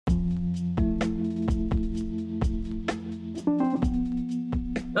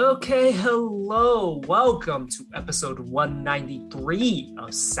Okay, hello. Welcome to episode 193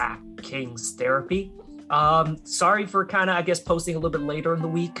 of Sac Kings Therapy. Sorry for posting a little bit later in the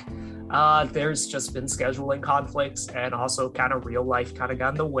week. There's just been scheduling conflicts and also kind of real life kind of got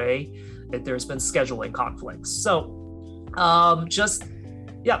in the way that there's been scheduling conflicts. So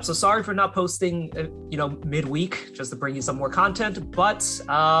sorry for not posting, midweek just to bring you some more content. But,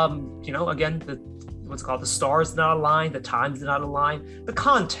 again, the stars did not align, the times did not align, the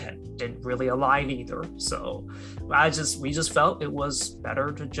content didn't really align either. So we just felt it was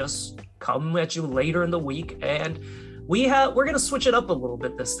better to just come at you later in the week. And we're going to switch it up a little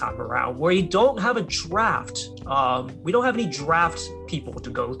bit this time around. We don't have a draft. We don't have any draft people to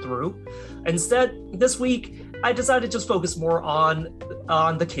go through. Instead, this week, I decided to just focus more on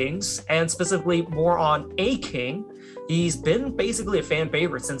the Kings and specifically more on a King. He's been basically a fan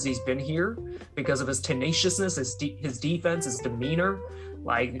favorite since he's been here because of his tenaciousness, his defense, his demeanor.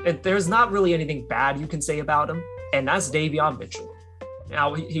 There's not really anything bad you can say about him, and that's Davion Mitchell.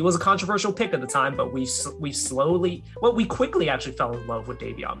 Now, he was a controversial pick at the time, but we quickly actually fell in love with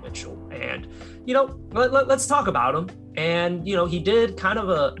Davion Mitchell. And, let's talk about him. And, he did kind of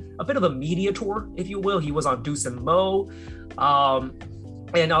a bit of a media tour, if you will. He was on Deuce and Mo.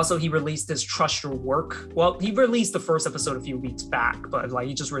 And also he released his Trust Your Work. Well, he released the first episode a few weeks back, but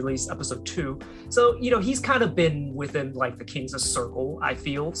he just released episode 2. So, he's kind of been within the Kings' circle, I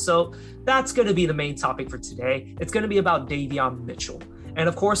feel. So that's going to be the main topic for today. It's going to be about Davion Mitchell. And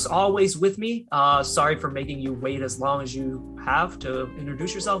of course, always with me, sorry for making you wait as long as you have to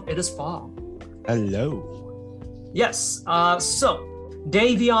introduce yourself. It is Fall. Hello. Yes. So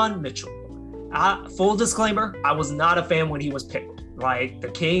Davion Mitchell. Full disclaimer, I was not a fan when he was picked. I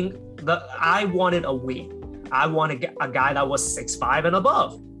wanted a wing. I wanted a guy that was 6'5" and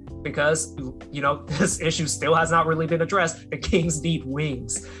above because, this issue still has not really been addressed. The Kings need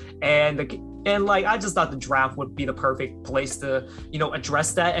wings. I just thought the draft would be the perfect place to,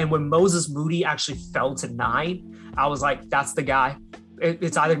 address that. And when Moses Moody actually fell to 9, I was like, that's the guy.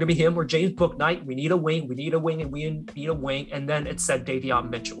 It's either going to be him or James Bouknight. We need a wing. We need a wing, and we need a wing. And then it said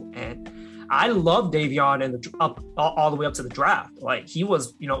Davion Mitchell. And I love Davion and all the way up to the draft. He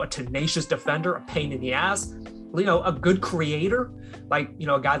was, a tenacious defender, a pain in the ass, a good creator, a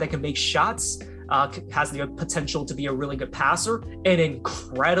guy that can make shots, has the potential to be a really good passer, an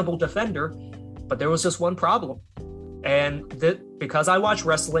incredible defender. But there was just one problem. And because I watch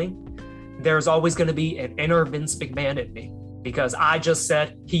wrestling, there's always going to be an inner Vince McMahon in me because I just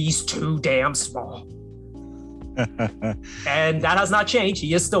said he's too damn small. And that has not changed.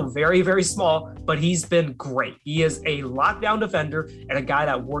 He is still very, very small, but he's been great. He is a lockdown defender and a guy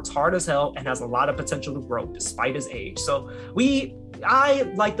that works hard as hell and has a lot of potential to grow despite his age. So I,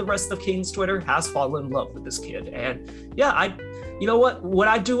 like the rest of King's Twitter, has fallen in love with this kid. And yeah, would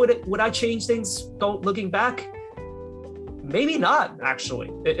I do it? Would I change things looking back? Maybe not, actually.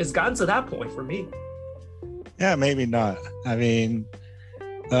 It's gotten to that point for me. Yeah, maybe not. I mean,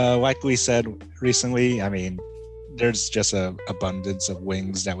 like we said recently, there's just an abundance of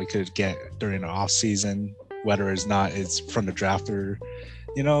wings that we could get during the off season, whether or not it's from the draft or,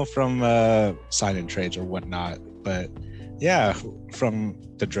 from sign-in trades or whatnot. But yeah, from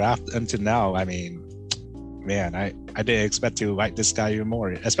the draft until now, I didn't expect to like this guy even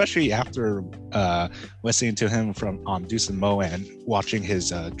more, especially after listening to him on Deuce and Mo and watching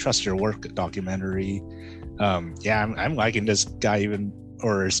his Trust Your Work documentary. I'm liking this guy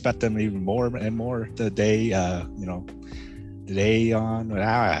or respect them even more and more the day on.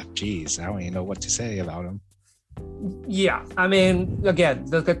 I don't even know what to say about him. Yeah, again,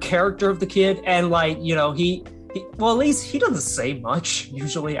 the character of the kid, and at least he doesn't say much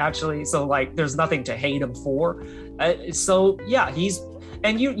usually, actually. So there's nothing to hate him for.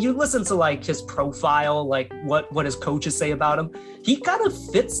 And you listen to his profile, what his coaches say about him. He kind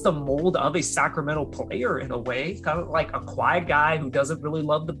of fits the mold of a Sacramento player in a way, kind of like a quiet guy who doesn't really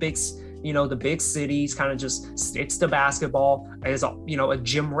love the big cities, kind of just sticks to basketball, is a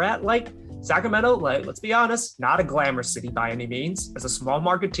gym rat. Sacramento, let's be honest, not a glamour city by any means. It's a small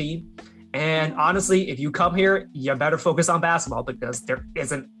market team. And honestly, if you come here, you better focus on basketball because there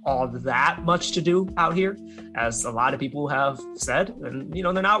isn't all that much to do out here, as a lot of people have said, and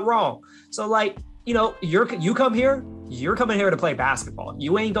they're not wrong. So you come here, you're coming here to play basketball.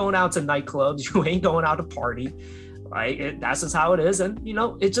 You ain't going out to nightclubs. You ain't going out to party. That's just how it is. And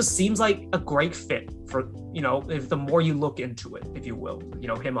it just seems like a great fit for if the more you look into it, if you will,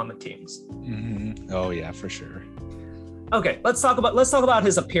 him on the Kings. Mm-hmm. Oh yeah, for sure. Okay, let's talk about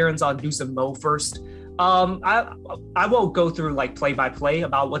his appearance on Deuce and Mo first. I won't go through like play by play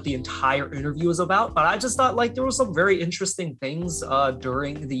about what the entire interview is about, but I just thought like there were some very interesting things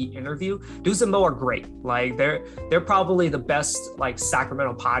during the interview. Deuce and Mo are great. Like they're probably the best like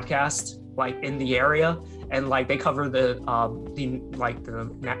Sacramento podcast like in the area, and like they cover the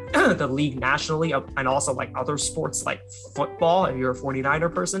league nationally, and also like other sports like football if you're a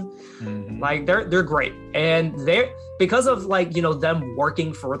 49er person. Mm-hmm. Like they're great, and they're because of like them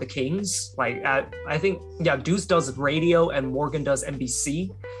working for the Kings. Like I think Deuce does radio and Morgan does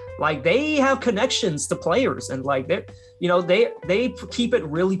NBC. Like they have connections to players, and like they keep it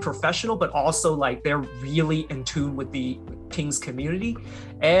really professional, but also like they're really in tune with the Kings community.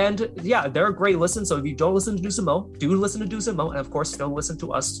 And yeah, they're a great listen. So if you don't listen to Deuce and Mo, do listen to Deuce and Mo, and of course still listen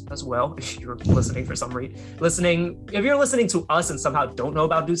to us as well if you're listening for some reason. If you're listening to us and somehow don't know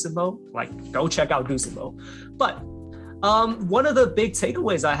about Deuce and Mo, like go check out Deuce and Mo. But one of the big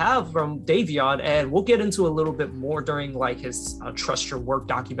takeaways I have from Davion, and we'll get into a little bit more during like his Trust Your Work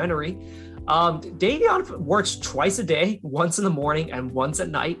documentary. Davion works twice a day, once in the morning and once at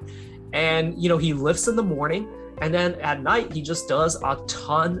night. And, he lifts in the morning, and then at night he just does a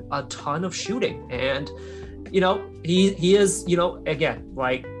ton of shooting. And, he is, again,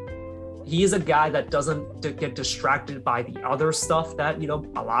 like he is a guy that doesn't get distracted by the other stuff that,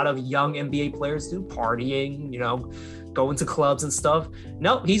 a lot of young NBA players do, partying, going to clubs and stuff.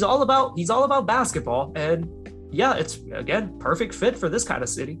 No, he's all about basketball. And yeah, it's again, perfect fit for this kind of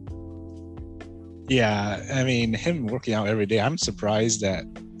city. Yeah. I mean, him working out every day, I'm surprised that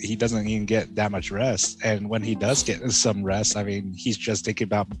he doesn't even get that much rest. And when he does get some rest, I mean, he's just thinking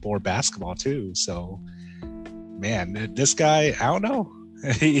about more basketball too. So man, this guy, I don't know.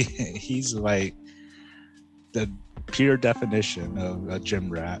 He's like the pure definition of a gym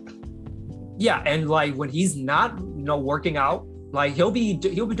rat. Yeah, and like when he's not, working out, like he'll be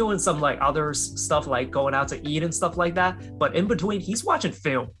doing some like other stuff, like going out to eat and stuff like that. But in between, he's watching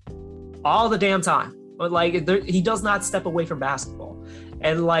film all the damn time. But like he does not step away from basketball.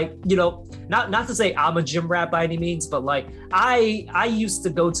 And like not to say I'm a gym rat by any means, but like I used to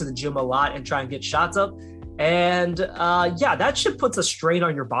go to the gym a lot and try and get shots up. And that shit puts a strain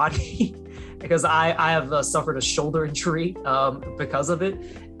on your body because I have suffered a shoulder injury because of it.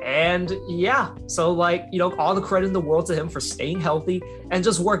 And yeah, so like, all the credit in the world to him for staying healthy and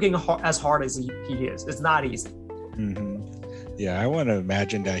just working as hard as he is. It's not easy. Mm-hmm. Yeah, I want to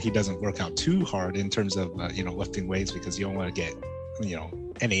imagine that he doesn't work out too hard in terms of, lifting weights because you don't want to get,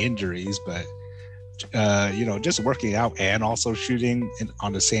 any injuries. But, just working out and also shooting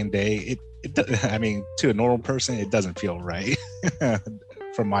on the same day, I mean, to a normal person, it doesn't feel right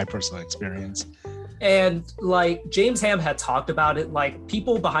from my personal experience. And like James Ham had talked about it, like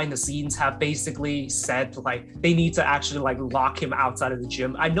people behind the scenes have basically said like they need to actually like lock him outside of the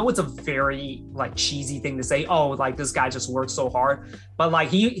gym. I know it's a very like cheesy thing to say, oh, like this guy just works so hard, but like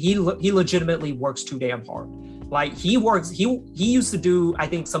he legitimately works too damn hard. Like he used to do, I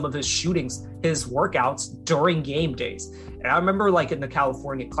think, some of his shootings, his workouts during game days. And I remember like in the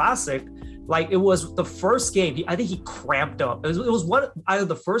California Classic, like it was the first game, I think he cramped up. It was one either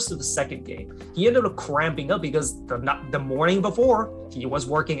the first or the second game. He ended up cramping up because the morning before he was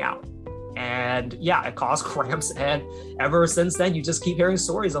working out. And yeah, it caused cramps. And ever since then, you just keep hearing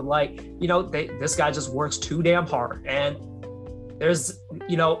stories of like, this guy just works too damn hard. And there's,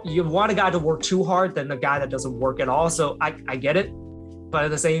 you want a guy to work too hard than the guy that doesn't work at all. So I get it. But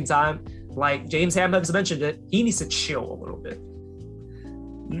at the same time, like James Ham has mentioned it, he needs to chill a little bit.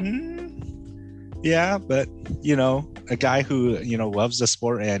 Yeah, but a guy who loves the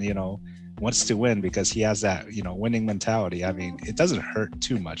sport and wants to win because he has that winning mentality. I mean, it doesn't hurt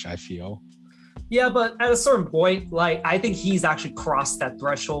too much, I feel. Yeah, but at a certain point, like I think he's actually crossed that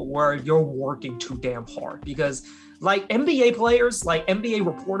threshold where you're working too damn hard, because like NBA players, like NBA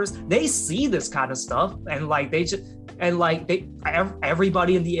reporters, they see this kind of stuff and like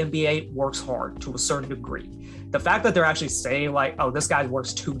everybody in the NBA works hard to a certain degree. The fact that they're actually saying like, oh, this guy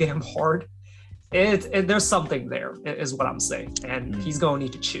works too damn hard, there's something there, is what I'm saying. And he's going to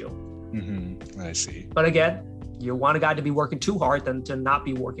need to chill. Mm-hmm. I see. But again, you want a guy to be working too hard than to not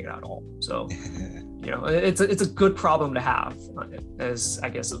be working at all. So, it's a good problem to have, as I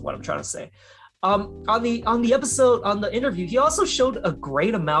guess is what I'm trying to say. On the episode, on the interview, he also showed a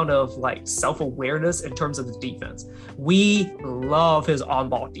great amount of like self-awareness in terms of his defense. We love his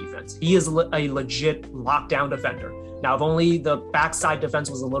on-ball defense. He is a legit lockdown defender. Now, if only the backside defense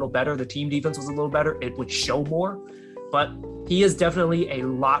was a little better, the team defense was a little better, it would show more. But he is definitely a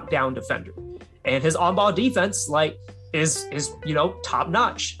lockdown defender, and his on-ball defense like is top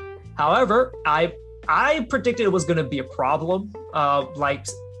notch. However, I predicted it was going to be a problem. Like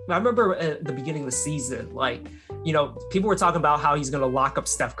I remember at the beginning of the season, like, people were talking about how he's going to lock up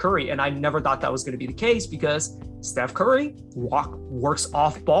Steph Curry. And I never thought that was going to be the case because Steph Curry works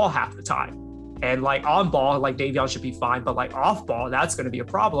off ball half the time. And like on ball, like Davion should be fine, but like off ball, that's going to be a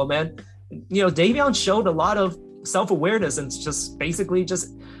problem. And, Davion showed a lot of self-awareness and just basically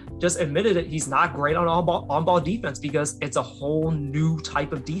just admitted it. He's not great on on-ball defense because it's a whole new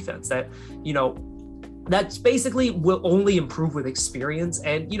type of defense that, that's basically will only improve with experience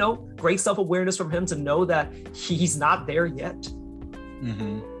and, great self-awareness from him to know that he's not there yet.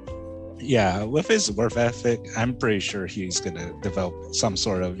 Mm-hmm. Yeah, with his work ethic, I'm pretty sure he's going to develop some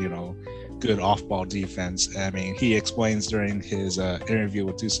sort of, good off-ball defense. I mean, he explains during his interview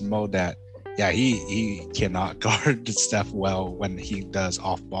with Deuce Mo that, yeah, he cannot guard Steph well when he does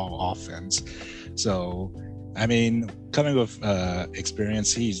off-ball offense. So, I mean, coming with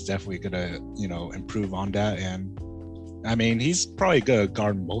experience, he's definitely gonna, improve on that. And I mean, he's probably gonna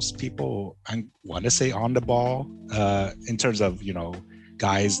guard most people, I want to say, on the ball, in terms of,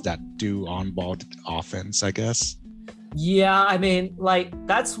 guys that do on-ball offense, I guess. Yeah, I mean, like,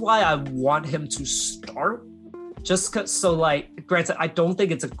 that's why I want him to start. Just so, like, granted, I don't think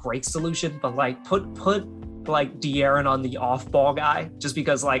it's a great solution, but like put like De'Aaron on the off-ball guy, just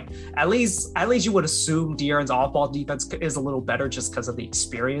because like at least you would assume De'Aaron's off-ball defense is a little better just because of the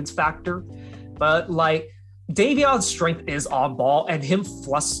experience factor. But like Davion's strength is on ball, and him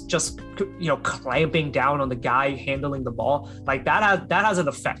just clamping down on the guy handling the ball, like that has an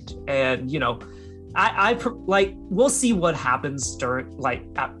effect. And I like, we'll see what happens during like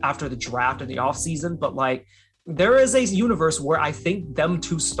after the draft and the off season, but like there is a universe where I think them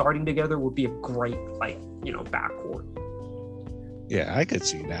two starting together would be a great backcourt. Yeah, I could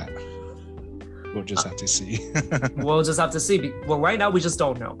see that. We'll just have to see. We'll just have to see. Well, right now we just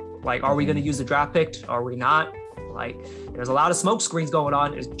don't know. Like, are we going to use the draft pick? Are we not? Like, there's a lot of smoke screens going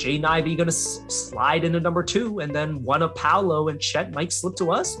on. Is Jaden Ivey going to slide into number 2, and then one of Paolo and Chet might slip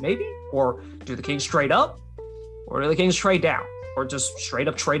to us, maybe? Or do the Kings trade up? Or do the Kings trade down? Or just straight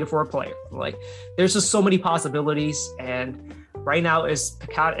up trade it for a player? Like, there's just so many possibilities, and right now it's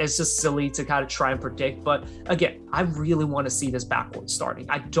just silly to kind of try and predict. But again, I really want to see this backcourt starting.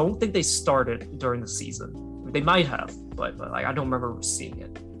 I don't think they started during the season. They might have, but like I don't remember seeing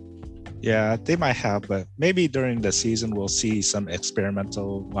it. Yeah, they might have, but maybe during the season we'll see some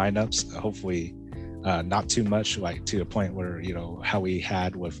experimental lineups. Hopefully, not too much, like to a point where how we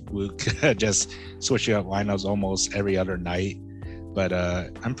had with Luke, just switching up lineups almost every other night. But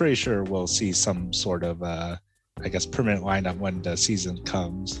I'm pretty sure we'll see some sort of permanent lineup when the season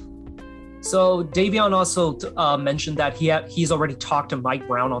comes. So Davion also mentioned that he's already talked to Mike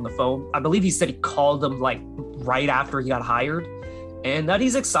Brown on the phone. I believe he said he called him like right after he got hired, and that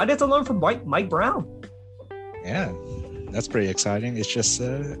he's excited to learn from Mike Brown. Yeah, that's pretty exciting. It's just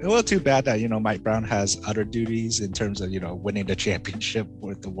a little too bad that Mike Brown has other duties in terms of winning the championship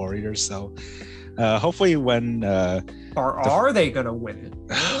with the Warriors. So hopefully when are they gonna win it?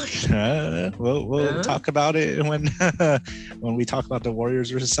 We'll talk about it when we talk about the Warriors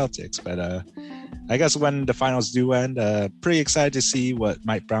versus Celtics. But I guess when the finals do end, pretty excited to see what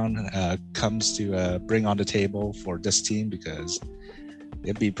Mike Brown comes to bring on the table for this team, because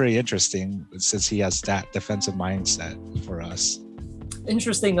it'd be pretty interesting since he has that defensive mindset for us.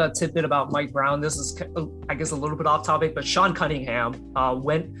 Interesting tidbit about Mike Brown. This is, I guess, a little bit off topic, but Sean Cunningham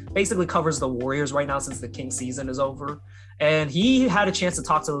basically covers the Warriors right now since the Kings season is over. And he had a chance to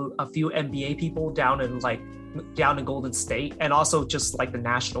talk to a few NBA people down in Golden State, and also just like the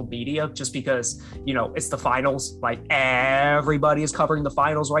national media, just because, it's the finals, like everybody is covering the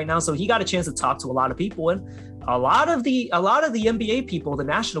finals right now. So he got a chance to talk to a lot of people, and a lot of the NBA people, the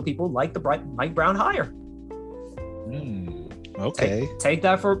national people, like the Mike Brown hire. Okay. Take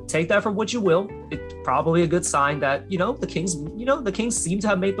that for what you will. It's probably a good sign that the Kings seem to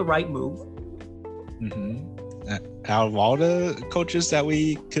have made the right move. Mm-hmm. Out of all the coaches that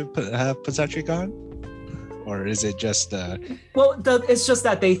we could have potentially gone, or is it just? It's just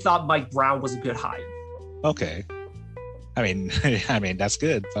that they thought Mike Brown was a good hire. Okay. I mean that's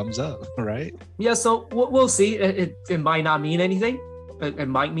good. Thumbs up, right? Yeah. So we'll see. It might not mean anything. It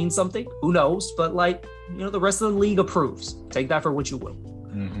might mean something. Who knows? But the rest of the league approves. Take that for what you will.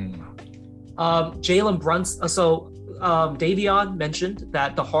 Mm-hmm. Jalen Brunson. So Davion mentioned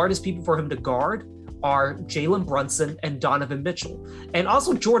that the hardest people for him to guard are Jalen Brunson and Donovan Mitchell, and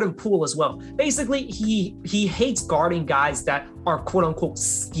also Jordan Poole as well. Basically, he hates guarding guys that are quote unquote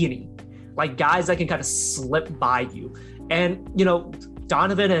skinny, like guys that can kind of slip by you. And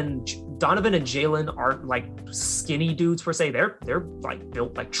Donovan and Jalen aren't like skinny dudes per se. They're like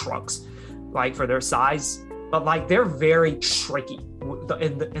built like trucks, like for their size. but like they're very tricky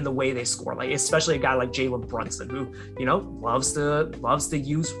in the way they score. Like especially a guy like Jalen Brunson, who loves to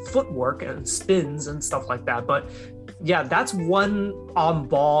use footwork and spins and stuff like that. But yeah, that's one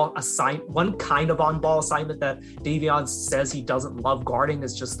kind of on-ball assignment that Davion says he doesn't love guarding,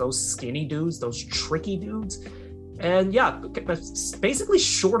 is just those skinny dudes, those tricky dudes. And yeah, basically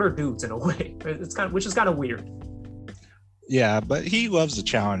shorter dudes in a way. Which is kind of weird. Yeah, but he loves the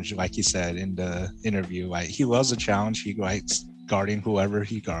challenge, like he said in the interview. Like he loves the challenge. He likes guarding whoever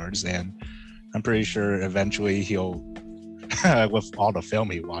he guards, and I'm pretty sure eventually he'll, with all the film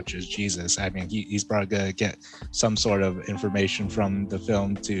he watches, Jesus, I mean, he's probably gonna get some sort of information from the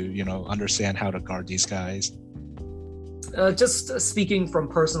film to understand how to guard these guys. Just speaking from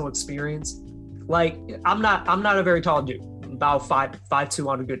personal experience, like I'm not a very tall dude, about 5'2"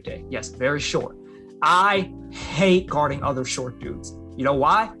 on a good day. Yes, very short. I hate guarding other short dudes. You know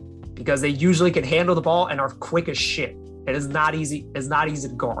why? Because they usually can handle the ball and are quick as shit. It is not easy. It's not easy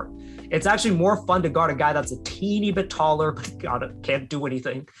to guard. It's actually more fun to guard a guy that's a teeny bit taller, but can't do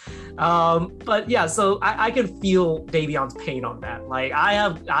anything. But yeah, so I can feel Davion's pain on that. Like I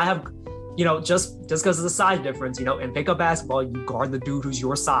have, just because of the size difference, in pickup basketball, you guard the dude who's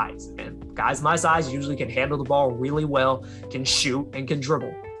your size. And guys my size usually can handle the ball really well, can shoot, and can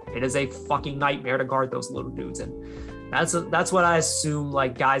dribble. It is a fucking nightmare to guard those little dudes. And that's what I assume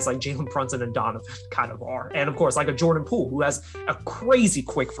like guys like Jalen Brunson and Donovan kind of are. And of course, like a Jordan Poole, who has a crazy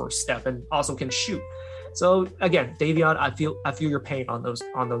quick first step and also can shoot. So again, Davion, I feel your pain on those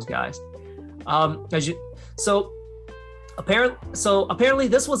guys. Apparently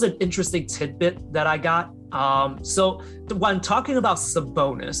this was an interesting tidbit that I got. So when talking about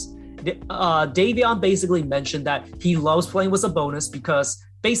Sabonis, Davion basically mentioned that he loves playing with Sabonis because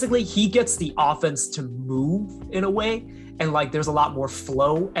basically he gets the offense to move in a way, and like there's a lot more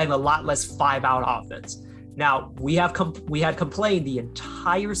flow and a lot less 5-out offense. Now we had complained the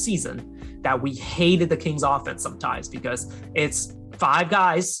entire season that we hated the Kings offense sometimes because it's 5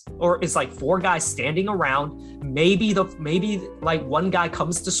 guys, or it's like 4 guys standing around. Maybe like one guy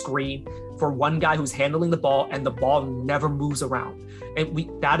comes to screen for one guy who's handling the ball, and the ball never moves around. And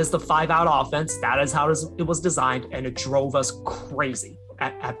that is the 5-out offense. That is how it was designed, and it drove us crazy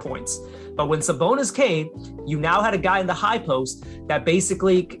at points. But when Sabonis came, you now had a guy in the high post that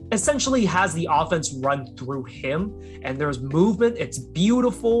essentially has the offense run through him, and there's movement. It's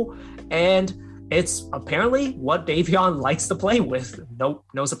beautiful, and it's apparently what Davion likes to play with. No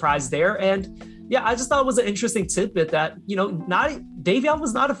surprise there. And yeah, I just thought it was an interesting tidbit that Davion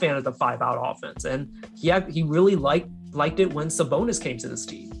was not a fan of the 5-out offense, and he really liked it when Sabonis came to this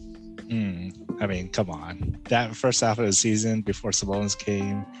team. I mean, come on. That first half of the season before Sabonis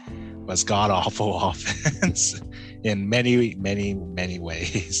came was god-awful offense in many, many, many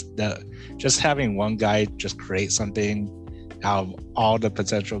ways. Just having one guy just create something out of all the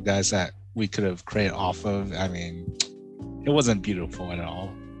potential guys that we could have created off of, I mean, it wasn't beautiful at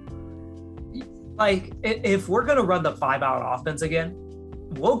all. Like, if we're going to run the 5-out offense again,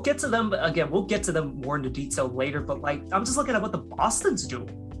 we'll get to them more into detail later, but like, I'm just looking at what the Boston's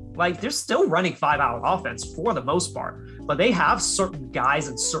doing. Like, they're still running 5-out offense for the most part, but they have certain guys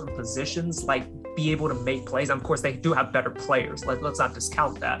in certain positions, like, be able to make plays. And of course, they do have better players. Let's not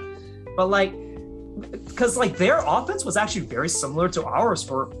discount that. But like, because like their offense was actually very similar to ours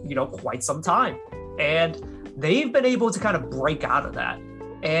for quite some time, and they've been able to kind of break out of that.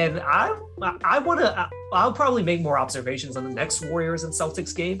 And I'll probably make more observations on the next Warriors and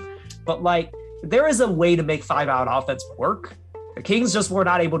Celtics game, but like there is a way to make 5-out offense work. The Kings just were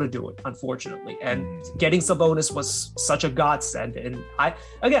not able to do it, unfortunately. And getting Sabonis was such a godsend. And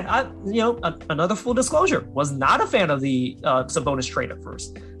another full disclosure, was not a fan of the Sabonis trade at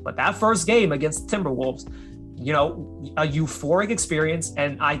first. But that first game against Timberwolves, a euphoric experience,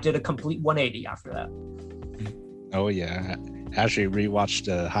 and I did a complete 180 after that. Oh yeah, I actually rewatched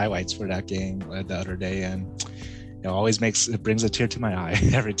the highlights for that game the other day, and it brings a tear to my eye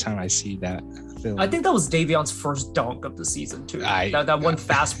every time I see that film. I think that was Davion's first dunk of the season too. That one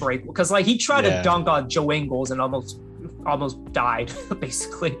fast break, because like he tried to dunk on Joe Ingles and almost died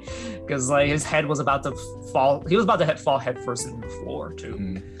basically, because like his head was about to fall. He was about to fall head first into the floor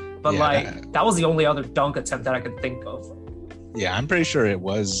too. But that was the only other dunk attempt that I could think of. Yeah, I'm pretty sure it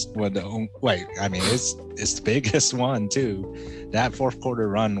was it's the biggest one too. That fourth quarter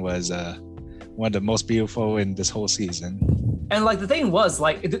run was one of the most beautiful in this whole season. And like the thing was,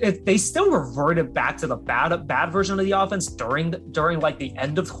 like they still reverted back to the bad version of the offense during like the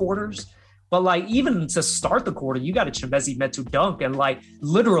end of quarters. But like even to start the quarter, you got a Chimezie Metu dunk, and like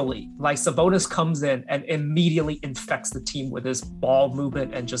literally, like Sabonis comes in and immediately infects the team with his ball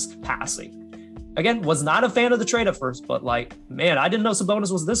movement and just passing. again, was not a fan of the trade at first, but like, man, I didn't know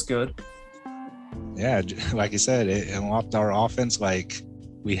Sabonis was this good. Yeah, like you said, it unlocked our offense like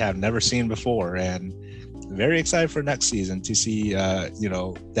we have never seen before, and very excited for next season to see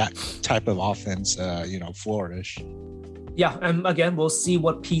that type of offense flourish. Yeah, and again, we'll see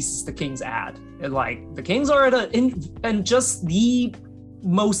what pieces the Kings add. And like, the Kings are in just the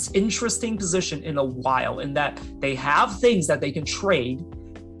most interesting position in a while, in that they have things that they can trade,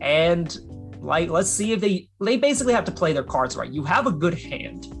 and like, let's see if they basically have to play their cards right. You have a good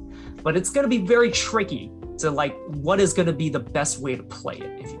hand, but it's going to be very tricky to like, what is going to be the best way to play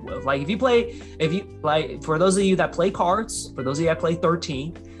it, if you will. Like, for those of you that play cards, for those of you that play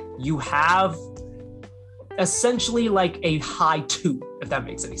 13, you have essentially like a high 2, if that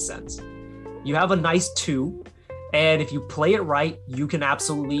makes any sense. You have a nice 2, and if you play it right, you can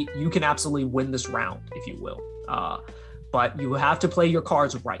absolutely win this round, if you will. But you have to play your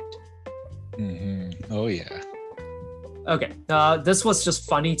cards right. Mm-hmm. Oh yeah. Okay, this was just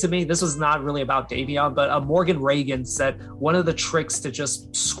funny to me. This was not really about Davion, but Morgan Reagan said one of the tricks to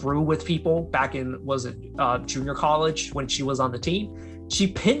just screw with people back in, junior college when she was on the team, she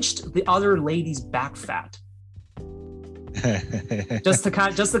pinched the other lady's back fat. just to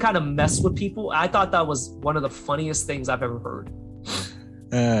kind of mess with people. I thought that was one of the funniest things I've ever heard.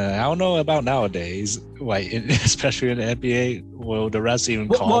 I don't know about nowadays, like especially in the NBA. Will the refs even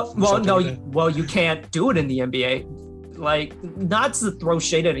call? Well, you can't do it in the NBA. Like, not to throw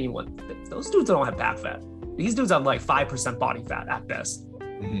shade at anyone, those dudes don't have back fat. These dudes have like 5% body fat at best.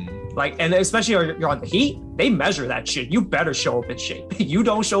 Mm-hmm. Like, and especially you're on the Heat, they measure that shit. You better show up in shape. You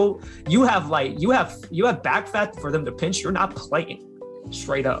don't show. You have back fat for them to pinch. You're not playing,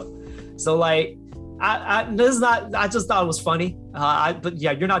 straight up. So like, this is not. I just thought it was funny. But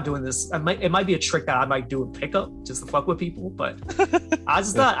yeah, you're not doing this. It might be a trick that I might do in pickup just to fuck with people. But I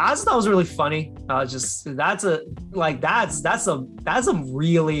just thought it was really funny. That's some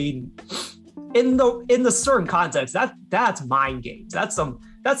really, in the certain context, that's mind games. That's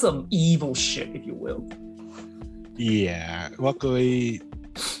some evil shit, if you will. Yeah, luckily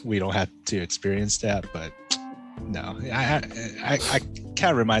we don't have to experience that, but no, I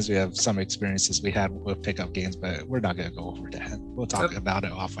kind of reminds me of some experiences we had with pickup games, but we're not going to go over that. We'll talk about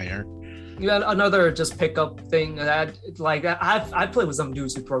it off air. You got another just pickup thing that, like, I've played with some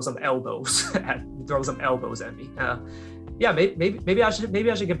dudes who throw some elbows at me. Yeah, maybe I should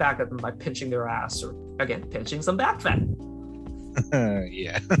get back at them by pinching their ass, or again pinching some back fat.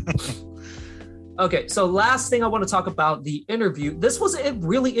 Yeah. Okay, so last thing I want to talk about, the interview. This was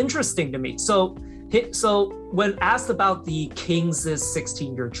really interesting to me. So when asked about the Kings'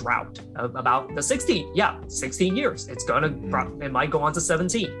 16-year drought, about the 16 years, it might go on to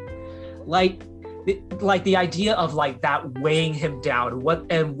 17. Like the idea of like that weighing him down.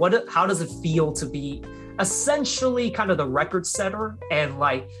 How does it feel to be essentially kind of the record setter and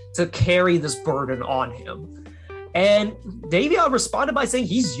like to carry this burden on him? And Davion responded by saying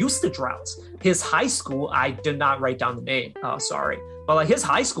he's used to droughts. His high school, I did not write down the name, sorry. But like his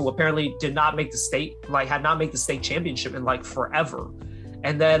high school apparently had not made the state championship in like forever.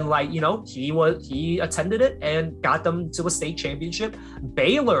 And then like, he attended it and got them to a state championship.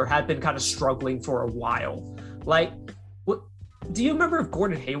 Baylor had been kind of struggling for a while. Like, do you remember if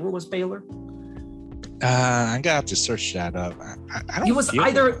Gordon Hayward was Baylor? I'm gonna have to search that up. He was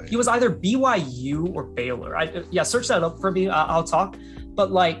either BYU or Baylor. Search that up for me. I'll talk.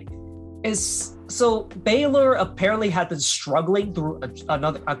 But like, so Baylor apparently had been struggling through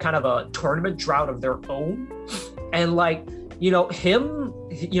a kind of a tournament drought of their own, and like, he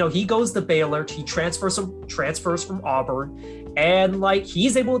goes to Baylor. He transfers from Auburn, and like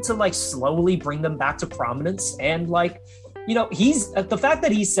he's able to like slowly bring them back to prominence, and like. He's the fact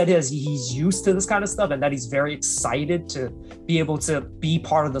that he said he's used to this kind of stuff and that he's very excited to be able to be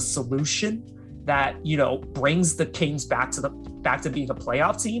part of the solution that, brings the Kings back to being a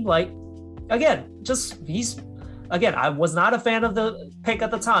playoff team. Like, again, I was not a fan of the pick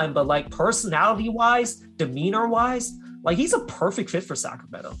at the time, but like personality wise, demeanor wise, like he's a perfect fit for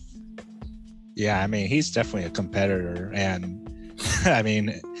Sacramento. Yeah. I mean, he's definitely a competitor, and I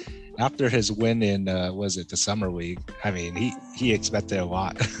mean, after his win in the summer league, I mean he expected a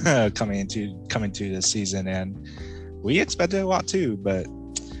lot coming into this season, and we expected a lot too. But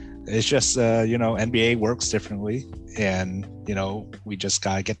it's just NBA works differently, and we just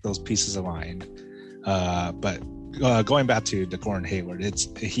gotta get those pieces aligned. But going back to the Gordon Hayward,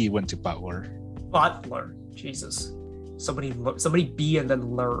 he went to Butler. Butler, Jesus, somebody B and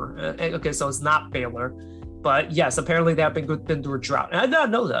then Lur. Okay, so it's not Baylor. But yes, apparently they have been through a drought. And I did not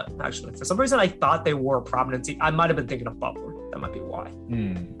know that, actually. For some reason, I thought they were a prominent team. I might have been thinking of Butler. That might be why.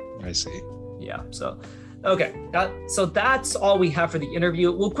 I see. Yeah. So, okay. So that's all we have for the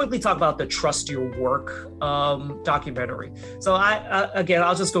interview. We'll quickly talk about the Trust Your Work documentary. So again,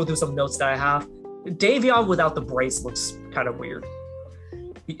 I'll just go through some notes that I have. Davion without the brace looks kind of weird.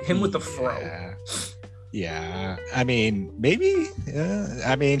 Him with the fro. Yeah. I mean, maybe.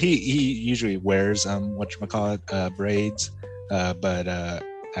 I mean, he usually wears whatchamacallit, braids. But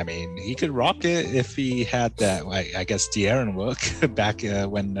I mean, he could rock it if he had that, like, I guess, De'Aaron look back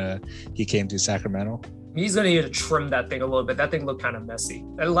when he came to Sacramento. He's gonna need to trim that thing a little bit. That thing looked kind of messy.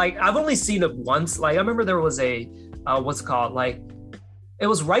 And, like, I've only seen it once. Like, I remember there was a what's it called? Like, it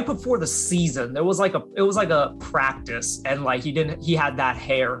was right before the season. It was like a practice, and like he had that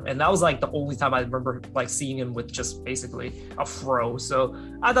hair, and that was like the only time I remember like seeing him with just basically a fro. So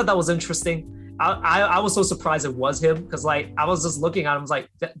I thought that was interesting. I was so surprised it was him, because like I was just looking at him, I was like,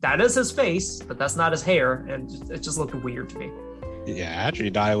 that is his face, but that's not his hair, and it just looked weird to me. Yeah, I actually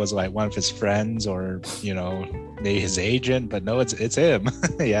thought it was like one of his friends, or maybe his agent, but no, it's him.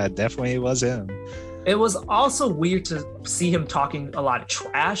 Yeah, definitely it was him. It was also weird to see him talking a lot of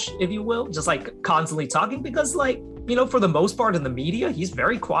trash, if you will, just like constantly talking, because like, for the most part in the media, he's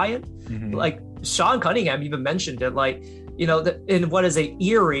very quiet. Mm-hmm. Like Sean Cunningham even mentioned it, like, in what is a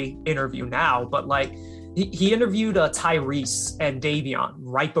eerie interview now, but like he interviewed Tyrese and Davion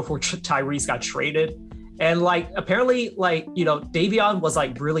right before Tyrese got traded. And like, apparently, like, Davion was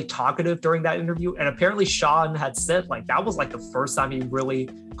like really talkative during that interview. And apparently Sean had said like, that was like the first time he really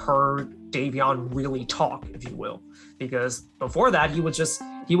heard Davion really talk, if you will, because before that he would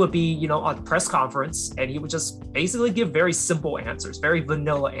be, on the press conference, and he would just basically give very simple answers, very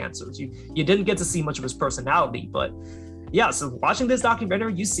vanilla answers. You didn't get to see much of his personality, but yeah, so watching this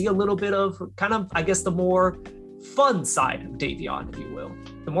documentary, you see a little bit of kind of, I guess, the more fun side of Davion, if you will,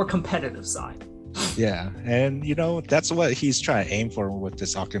 the more competitive side. Yeah, and that's what he's trying to aim for with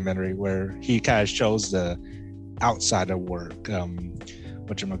this documentary, where he kind of shows the outside of work,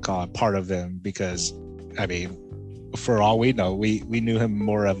 part of him, because I mean, for all we know, we knew him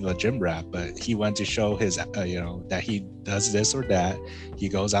more of a gym rat, but he went to show his that he does this or that. He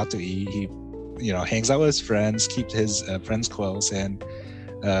goes out to eat, he hangs out with his friends, keeps his friends close, and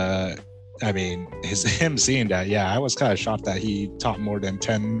I mean, him seeing that, yeah, I was kind of shocked that he taught more than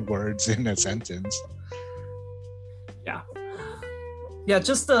 10 words in a sentence. Yeah,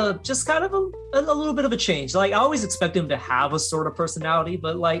 just kind of a little bit of a change. Like, I always expect him to have a sort of personality,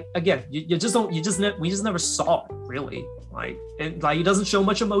 but like, again, we just never saw it really. Like he doesn't show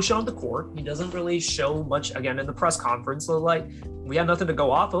much emotion on the court. He doesn't really show much, again, in the press conference. So like, we have nothing to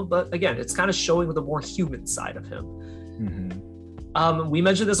go off of, but again, it's kind of showing the more human side of him. Mm-hmm. We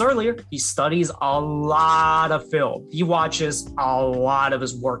mentioned this earlier. He studies a lot of film. He watches a lot of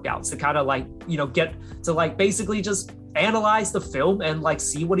his workouts to kind of like, get to like basically just analyze the film and like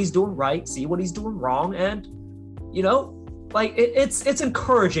see what he's doing right, see what he's doing wrong. And, like it's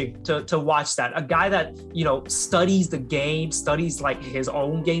encouraging to watch that. A guy that, studies the game, studies like his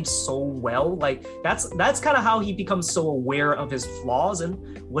own game so well. Like that's kind of how he becomes so aware of his flaws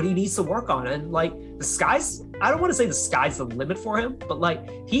and what he needs to work on. And like I don't want to say the sky's the limit for him, but like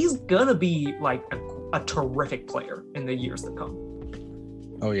he's gonna be like a terrific player in the years to come.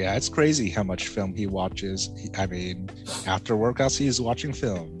 Oh yeah, it's crazy how much film he watches. I mean, after workouts, he's watching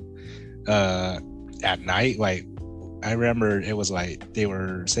film. At night, like I remember it was like they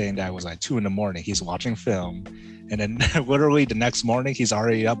were saying that it was like 2 a.m. He's watching film, and then literally the next morning he's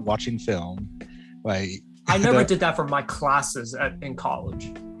already up watching film. Like I never did that for my classes in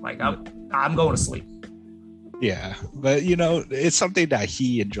college. Like I'm going to sleep. Yeah, but it's something that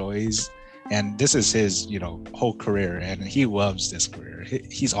he enjoys. And this is his, whole career, and he loves this career.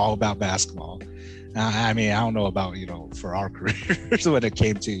 He's all about basketball. I mean, I don't know about, for our careers when it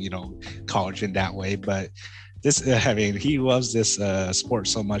came to, college in that way, but this, I mean, he loves this sport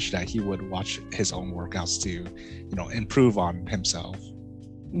so much that he would watch his own workouts to, improve on himself.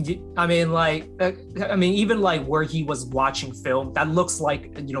 I mean, even like where he was watching film, that looks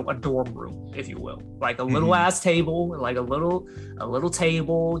like, a dorm room, if you will, like a little ass table, like a little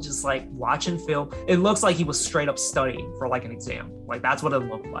table, just like watching film. It looks like he was straight up studying for like an exam. Like that's what it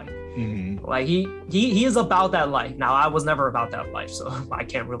looked like. Mm-hmm. Like he is about that life. Now I was never about that life, so I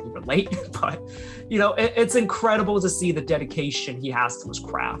can't really relate, but it's incredible to see the dedication he has to his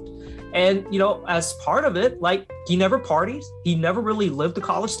craft. And, as part of it, like he never partied. He never really lived the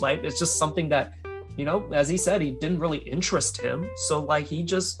college life. It's just something that, as he said, he didn't really interest him. So like,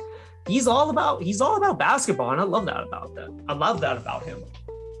 he's all about basketball. And I love that about him.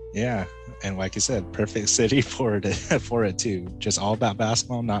 Yeah. And like you said, perfect city for it too. Just all about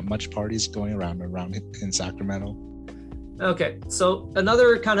basketball, not much parties going around in Sacramento. Okay, so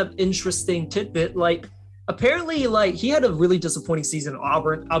another kind of interesting tidbit, like apparently like he had a really disappointing season at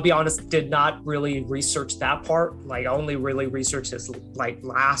Auburn. I'll be honest, did not really research that part. Like I only really researched his like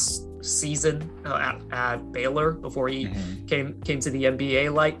last season at Baylor before he came to the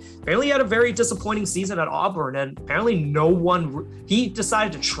NBA. Like apparently he had a very disappointing season at Auburn, and apparently he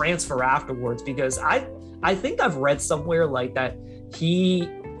decided to transfer afterwards because I think I've read somewhere like that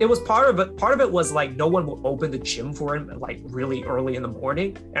it was part of it was like no one will open the gym for him like really early in the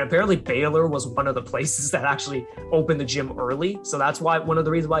morning, and apparently Baylor was one of the places that actually opened the gym early, so that's why one of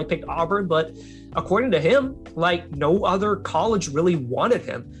the reasons why I picked Auburn. But according to him, like no other college really wanted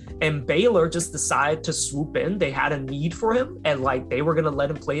him, and Baylor just decided to swoop in. They had a need for him, and like they were going to let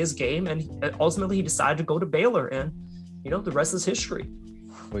him play his game, and ultimately he decided to go to Baylor, and the rest is history.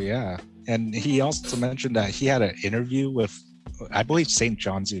 Well, yeah, and he also mentioned that he had an interview with, I believe, St.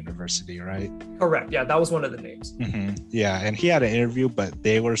 John's University, right? Correct. Yeah, that was one of the names. Yeah, and he had an interview, but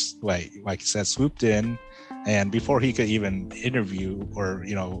they were like you said, swooped in, and before he could even interview or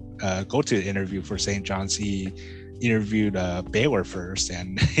go to the interview for St. John's, he interviewed Baylor first,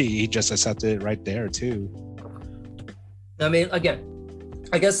 and he just accepted it right there too. I mean, again,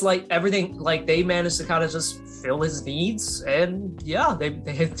 I guess like everything, like they managed to kind of just fill his needs, and yeah, they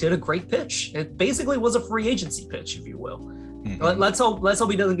did a great pitch. It basically was a free agency pitch, if you will. Let's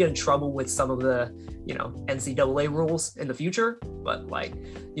hope he doesn't get in trouble with some of the NCAA rules in the future. But like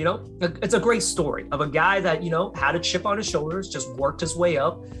it's a great story of a guy that had a chip on his shoulders, just worked his way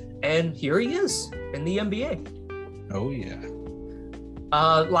up, and here he is in the NBA. Oh yeah.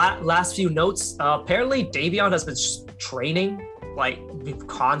 Last few notes. Apparently Davion has been training, like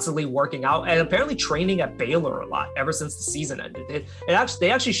constantly working out, and apparently training at Baylor a lot ever since the season ended. They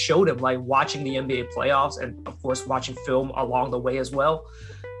actually showed him like watching the NBA playoffs, and of course watching film along the way as well.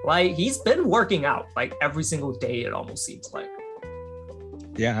 Like he's been working out like every single day, it almost seems like.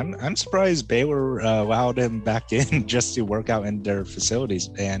 Yeah, I'm surprised Baylor allowed him back in just to work out in their facilities.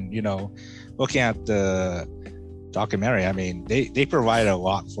 And looking at the documentary, I mean they provide a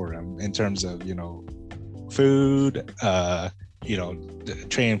lot for him in terms of food, the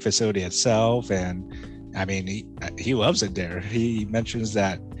training facility itself, and I mean he loves it there. He mentions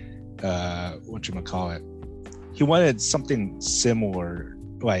that he wanted something similar,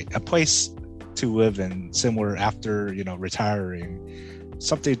 like a place to live in similar after retiring,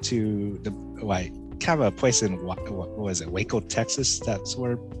 something to kind of a place in what was it, Waco, Texas? That's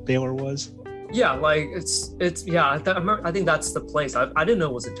where Baylor was. Yeah, like it's yeah. I think that's the place. I didn't know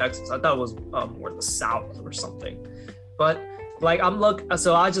it was in Texas. I thought it was more the South or something. But like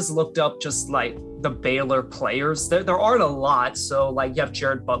so I just looked up just like the Baylor players. There aren't a lot. So like you have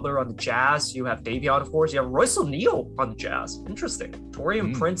Jared Butler on the Jazz, you have Davion, of course, you have Royce O'Neal on the Jazz. Interesting.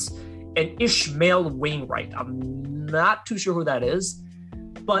 Torian Prince and Ishmael Wainwright. I'm not too sure who that is,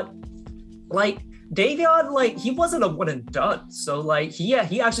 but like Davion, like he wasn't a one and done. So like he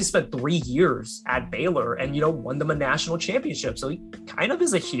actually spent 3 years at Baylor and won them a national championship. So he kind of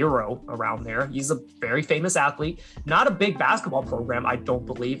is a hero around there. He's a very famous athlete. Not a big basketball program, I don't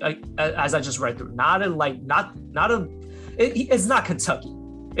believe. As I just read through, it's not Kentucky.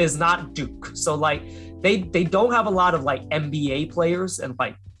 It's not Duke. So like they don't have a lot of like NBA players and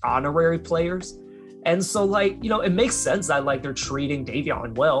like honorary players. And so like, it makes sense that like they're treating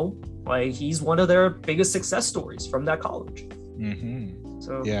Davion well. Like he's one of their biggest success stories from that college.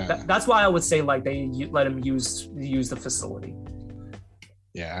 So yeah, that's why I would say like they let him use the facility.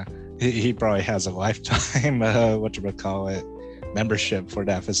 Yeah, he probably has a lifetime membership for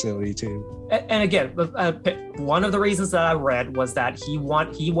that facility too. And again, one of the reasons that I read was that he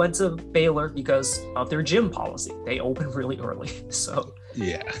went to Baylor because of their gym policy. They open really early, so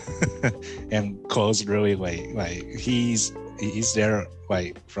yeah, and close really late. Like he's there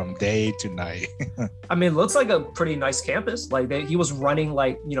like from day to night. I mean, it looks like a pretty nice campus. Like he was running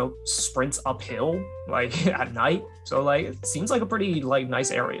like sprints uphill like at night. So like it seems like a pretty like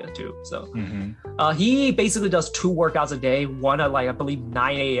nice area too. So he basically does 2 workouts a day, one at like I believe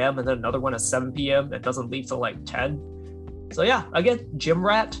 9 a.m. and then another one at 7 p.m. It doesn't leave till like 10. So yeah, again, gym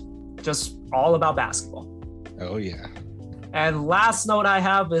rat, just all about basketball. Oh yeah. And last note I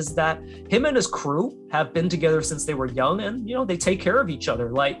have is that him and his crew have been together since they were young, and they take care of each other.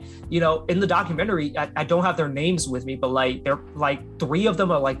 Like in the documentary, I don't have their names with me, but like they're like 3 of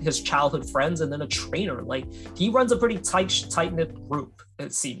them are like his childhood friends, and then a trainer. Like he runs a pretty tight-knit group,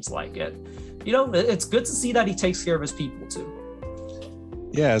 it seems like it. It's good to see that he takes care of his people too.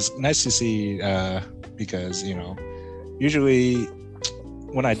 Yeah, it's nice to see because usually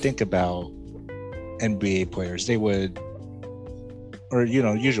when I think about NBA players, they would, or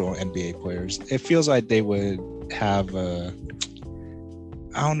usual NBA players, it feels like they would have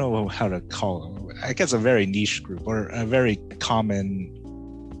I don't know how to call them. I guess a very niche group or a very common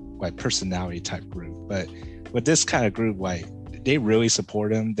like personality type group. But with this kind of group, like they really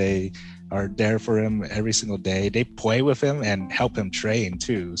support him. They are there for him every single day. They play with him and help him train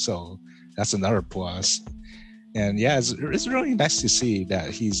too. So that's another plus. And yeah, it's really nice to see that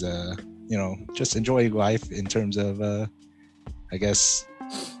he's just enjoying life in terms of I guess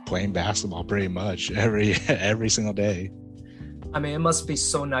playing basketball pretty much every single day. I mean, it must be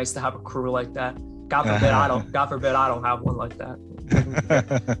so nice to have a crew like that. God forbid I don't have one like that.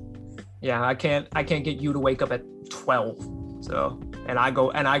 Yeah, I can't get you to wake up at 12. So, and I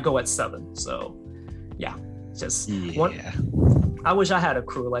go at 7. So, yeah, just one. I wish I had a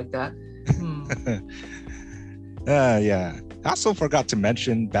crew like that. Yeah. I also forgot to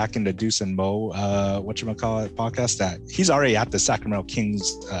mention back in the Deuce and Mo, whatchamacallit podcast, that he's already at the Sacramento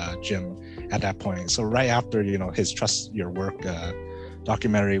Kings gym at that point. So right after, his Trust Your Work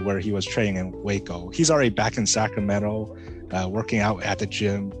documentary where he was training in Waco, he's already back in Sacramento working out at the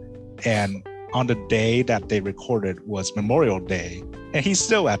gym. And on the day that they recorded was Memorial Day, and he's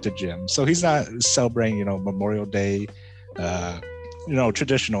still at the gym. So he's not celebrating, Memorial Day,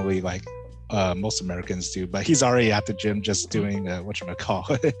 traditionally like most Americans do, but he's already at the gym just doing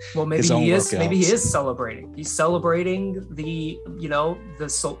whatchamacallit. Well, maybe he is. Maybe he is celebrating. He's celebrating the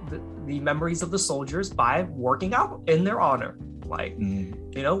memories of the soldiers by working out in their honor, like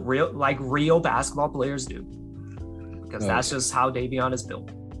real basketball players do, because that's just how Davion is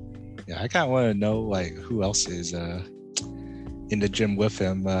built. Yeah, I kind of want to know like who else is in the gym with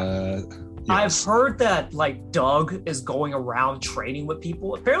him. Yes. I've heard that like Doug is going around training with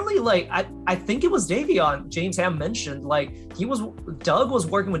people. Apparently, like I think it was Davion. James Ham mentioned like Doug was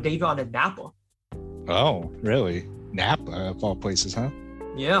working with Davion in Napa. Oh, really? Napa of all places, huh?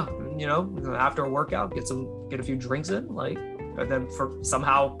 Yeah, after a workout, get a few drinks in, like, and then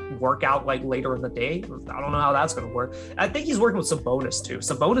somehow work out like later in the day. I don't know how that's gonna work. I think he's working with Sabonis too.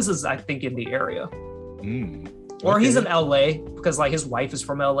 Sabonis is, I think, in the area. Or he's in LA because like his wife is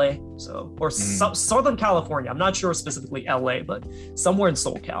from LA, so Southern California. I'm not sure specifically LA, but somewhere in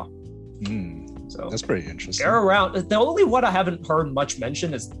SoCal. So that's pretty interesting. They're around. The only one I haven't heard much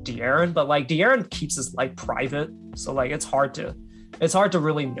mention is De'Aaron, but like De'Aaron keeps his life private, so like it's hard to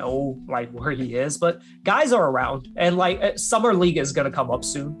really know like where he is. But guys are around, and like Summer League is gonna come up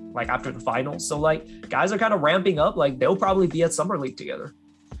soon, like after the finals. So like guys are kind of ramping up. Like they'll probably be at Summer League together.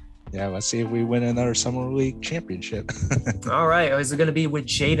 Yeah, let's see if we win another Summer League championship. All right. Is it going to be with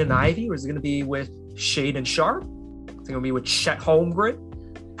Jade and Ivy, or is it going to be with Shade and Sharp? Is it going to be with Chet Holmgren?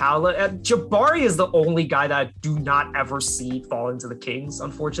 Jabari is the only guy that I do not ever see fall into the Kings,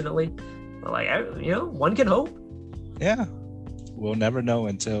 unfortunately. But like, one can hope. Yeah. We'll never know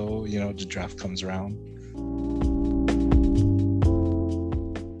until, the draft comes around.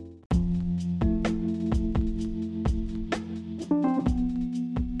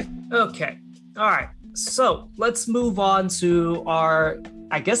 Okay. All right. So let's move on to our,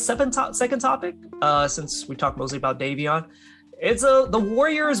 I guess, second topic, since we talked mostly about Davion. It's the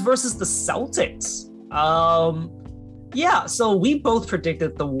Warriors versus the Celtics. Yeah, so we both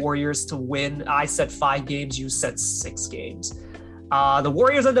predicted the Warriors to win. I said 5 games, you said 6 games. The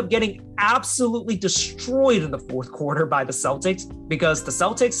Warriors end up getting absolutely destroyed in the fourth quarter by the Celtics because the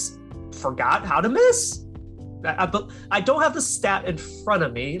Celtics forgot how to miss. I don't have the stat in front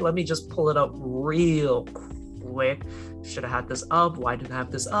of me. Let me just pull it up real quick. Should have had this up. Why didn't I have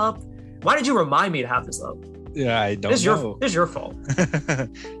this up? Why did you remind me to have this up? Yeah, I don't know. It's your fault. I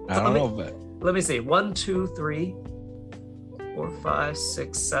don't know, but let me see. 1, 2, 3, 4, 5,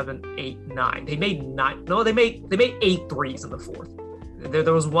 6, 7, 8, 9. They made 9. No, they made 8 threes in the fourth.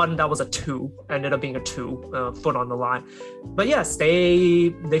 There was one that was a 2, ended up being a 2, foot on the line. But yes,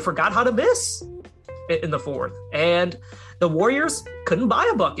 they forgot how to miss in the fourth, and the Warriors couldn't buy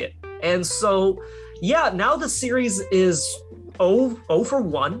a bucket. And so, yeah, now the series is 0 for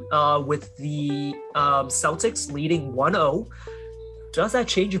 1 with the Celtics leading 1-0. Does that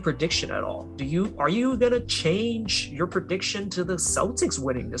change your prediction at all? Are you gonna change your prediction to the Celtics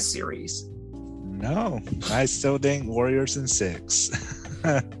winning this series? No, I still think Warriors in 6.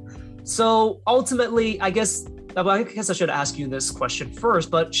 So ultimately, I guess I should ask you this question first,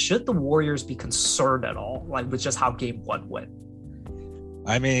 but should the Warriors be concerned at all, like with just how game 1 went?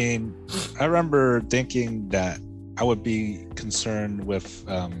 I mean, I remember thinking that I would be concerned with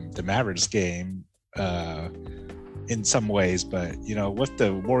the Mavericks game in some ways, but with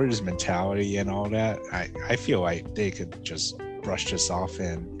the Warriors mentality and all that, I feel like they could just brush this off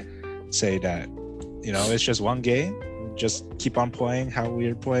and say that it's just one game. just keep on playing how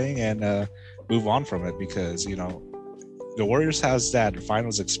we're playing and move on from it, because the Warriors has that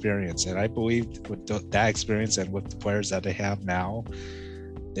finals experience, and I believe with that experience and with the players that they have now,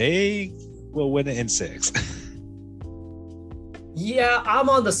 they will win it in 6. Yeah, I'm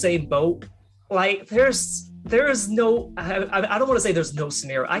on the same boat. Like, there's no, I don't want to say there's no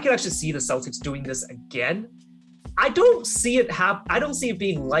scenario. I can actually see the Celtics doing this again. I don't see it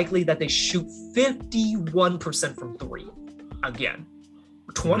being likely that they shoot 51% from 3 again.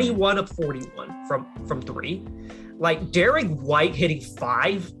 21 of 41 from 3. Like, Derek White hitting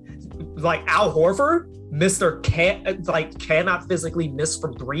 5. Like, Al Horford, cannot physically miss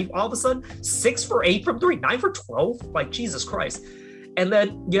from 3 all of a sudden. 6 for 8 from 3, 9 for 12. Like, Jesus Christ. And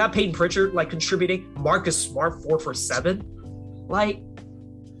then you have Peyton Pritchard contributing. Marcus Smart 4 for 7. Like,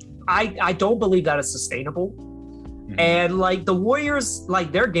 I don't believe that is sustainable. Mm-hmm. And the Warriors,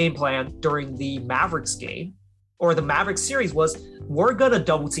 their game plan during the Mavericks game or the Mavericks series was, we're gonna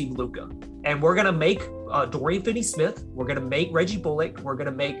double team Luka, and we're gonna make Dorian Finney-Smith, we're gonna make Reggie Bullock, we're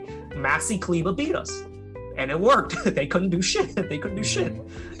gonna make Maxi Kleber beat us. And it worked. They couldn't do shit.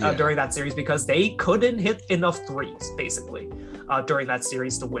 During that series because they couldn't hit enough threes, basically, during that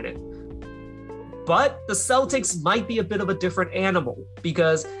series to win it. But the Celtics might be a bit of a different animal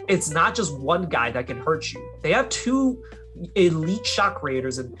because it's not just one guy that can hurt you. They have 2 elite shot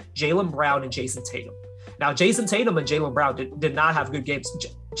creators in Jaylen Brown and Jason Tatum. Now, Jason Tatum and Jaylen Brown did not have good games.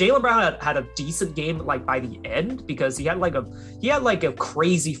 Jaylen Brown had a decent game by the end because he had a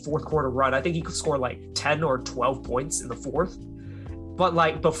crazy fourth quarter run. I think he could score 10 or 12 points in the fourth.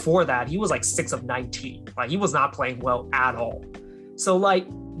 But before that, he was 6 of 19. He was not playing well at all. So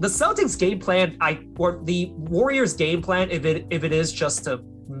the Celtics game plan, or the Warriors game plan, if it is just to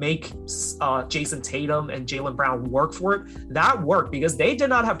make Jason Tatum and Jaylen Brown work for it, that worked because they did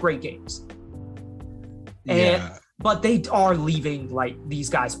not have great games. But they are leaving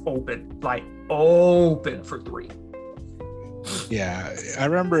these guys open for 3. Yeah, I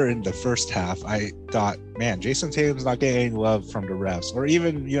remember in the first half, I thought, man, Jason Tatum's not getting any love from the refs or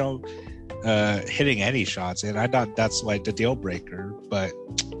even, hitting any shots. And I thought that's the deal breaker. But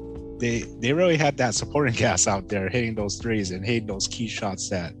they really had that supporting cast out there hitting those threes and hitting those key shots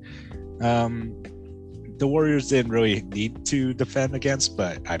that the Warriors didn't really need to defend against.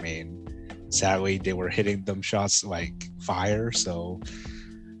 But, I mean, sadly, they were hitting them shots like fire. So,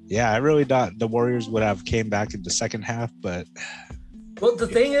 yeah, I really thought the Warriors would have came back in the second half, but... Well, the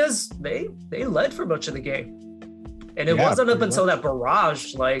thing is, they led for much of the game. And it wasn't up until that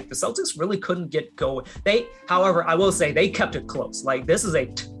barrage, the Celtics really couldn't get going. However, I will say, they kept it close.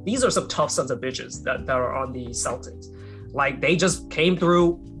 These are some tough sons of bitches that are on the Celtics. They just came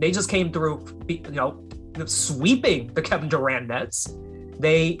through, sweeping the Kevin Durant Nets.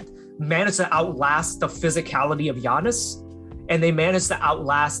 They managed to outlast the physicality of Giannis, and they managed to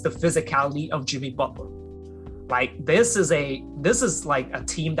outlast the physicality of Jimmy Butler. This is a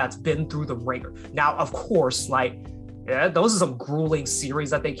team that's been through the ringer. Now, of course, those are some grueling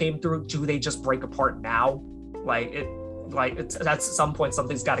series that they came through. Do they just break apart now? At some point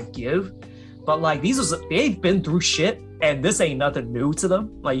something's got to give. But they've been through shit, and this ain't nothing new to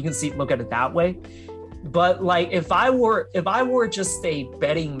them. You can look at it that way. But if I were just a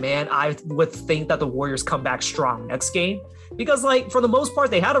betting man, I would think that the Warriors come back strong next game because for the most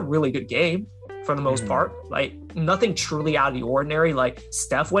part they had a really good game for the most part. Nothing truly out of the ordinary.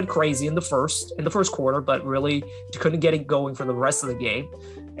 Steph went crazy in the first quarter, but really couldn't get it going for the rest of the game.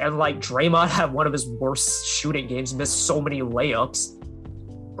 And Draymond had one of his worst shooting games, missed so many layups.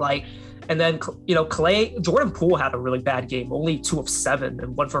 And then, Jordan Poole had a really bad game, only 2 of 7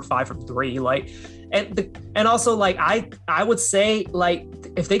 and 1 for 5 from 3. And also I would say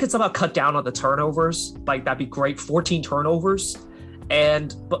if they could somehow cut down on the turnovers, that'd be great. 14 turnovers,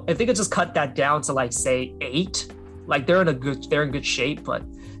 but if they could just cut that down to say 8, they're in good shape. But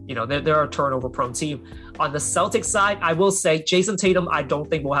they're a turnover prone team. On the Celtics side, I will say Jason Tatum, I don't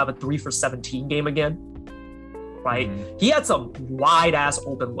think will have a 3 for 17 game again. He had some wide ass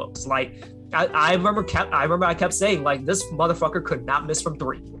open looks. I remember I kept saying this motherfucker could not miss from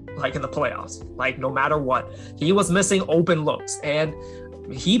 3 in the playoffs. No matter what, he was missing open looks, and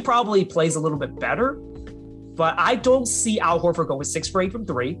he probably plays a little bit better. But I don't see Al Horford going 6 for 8 from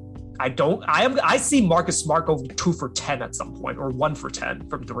 3. I see Marcus Smart go 2 for 10 at some point, or 1 for 10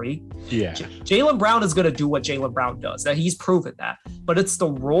 from 3. Yeah. Jaylen Brown is going to do what Jaylen Brown does. That he's proven that. But it's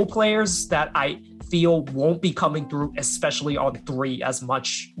the role players that I feel won't be coming through, especially on 3 as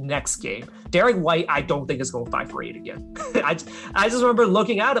much next game. Derek White, I don't think is going 5 for 8 again. I just remember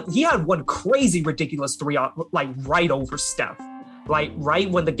looking at him. He had one crazy, ridiculous 3 right over Steph. like right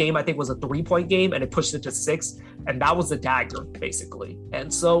when the game I think was a 3-point game and it pushed it to 6, and that was the dagger basically.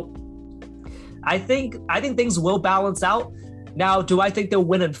 And so I think things will balance out. Now, do I think they'll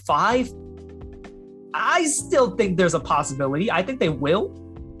win in 5? I still think there's a possibility. I think they will.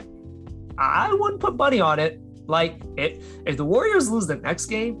 I wouldn't put money on it. Like, if the Warriors lose the next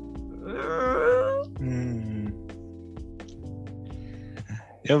game,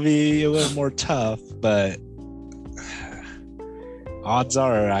 it'll be a little more tough, but odds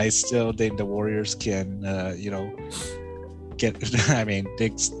are I still think the Warriors can,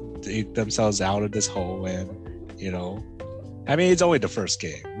 dig themselves out of this hole. And, it's only the first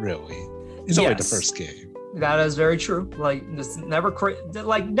game, really. It's only the first game. That is very true. Like, just never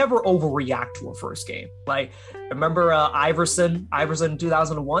overreact to a first game. Like, remember Iverson in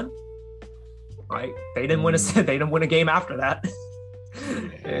 2001? Right? They didn't win a game after that.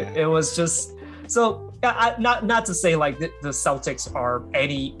 It was just so. Not to say like the Celtics are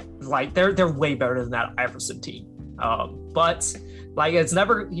any like they're way better than that Iverson team. But like it's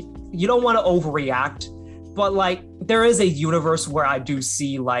never, you don't want to overreact. But like there is a universe where I do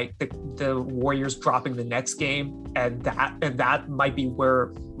see like the Warriors dropping the next game, and that might be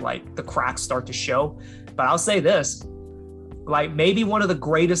where like the cracks start to show. But I'll say this, like maybe one of the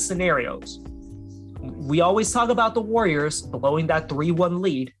greatest scenarios. We always talk about the Warriors blowing that 3-1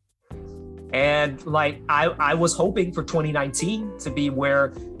 lead. And like I was hoping for 2019 to be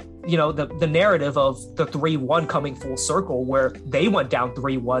where, the narrative of the 3-1 coming full circle, where they went down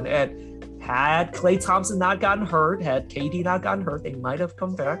 3-1, and had Klay Thompson not gotten hurt, had KD not gotten hurt, they might have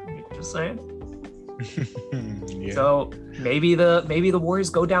come back. Just saying. Yeah. So maybe the Warriors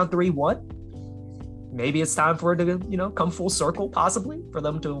go down 3-1. Maybe it's time for it to, come full circle, possibly, for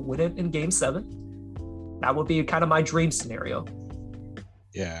them to win it in Game 7. That would be kind of my dream scenario.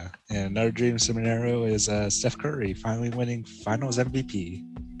 Yeah, and another dream scenario is Steph Curry finally winning Finals MVP.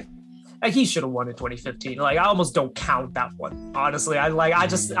 He should have won in 2015. Like I almost don't count that one. Honestly, I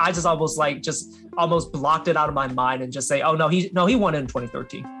just almost almost blocked it out of my mind and just say, oh no, he won in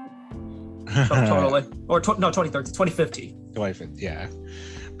 2013. Totally, or 2015. 2015, yeah,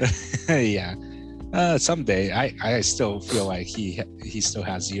 yeah. Someday, I still feel like he still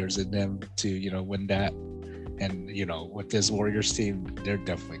has years in him to win that. And, with this Warriors team, they're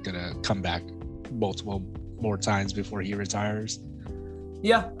definitely going to come back multiple more times before he retires.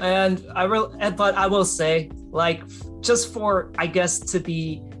 Yeah. And but I will say, like, just for, I guess, to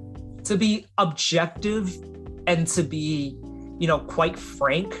be objective and to be, quite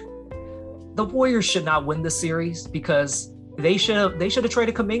frank, the Warriors should not win this series because they should have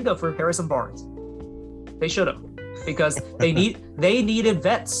traded Kuminga for Harrison Barnes. They should have, because they needed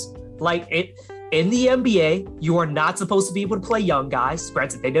vets. Like it. In the NBA, you are not supposed to be able to play young guys.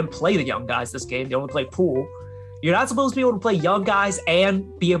 Granted, they didn't play the young guys this game. They only played pool. You're not supposed to be able to play young guys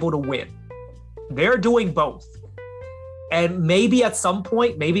and be able to win. They're doing both. And maybe at some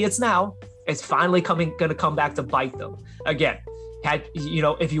point, maybe it's now, it's finally going to come back to bite them. Again,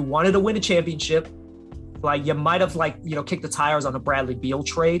 if you wanted to win a championship, like you might have kicked the tires on a Bradley Beal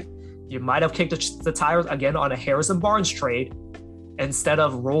trade. You might have kicked the tires again on a Harrison Barnes trade, instead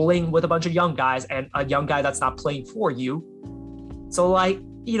of rolling with a bunch of young guys and a young guy that's not playing for you. So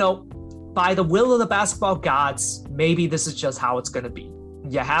by the will of the basketball gods, maybe this is just how it's going to be.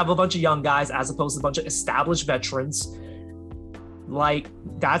 You have a bunch of young guys as opposed to a bunch of established veterans. Like,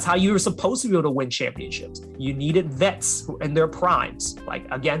 that's how you're supposed to be able to win championships. You needed vets in their primes. Like,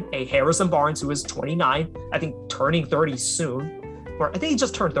 again, a Harrison Barnes who is 29, I think turning 30 soon. Or I think he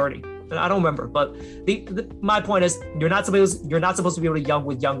just turned 30. I don't remember, but my point is you're not supposed to be able to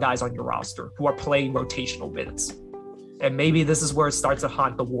with young guys on your roster who are playing rotational minutes, and maybe this is where it starts to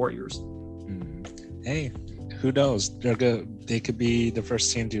haunt the Warriors. Hey, who knows? They could be the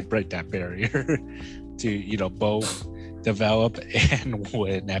first team to break that barrier to both develop and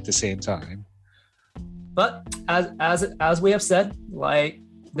win at the same time. But as we have said, like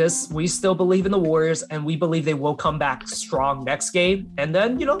this, we still believe in the Warriors, and we believe they will come back strong next game, and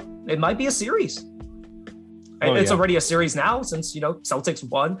then it might be a series. It's already a series now since Celtics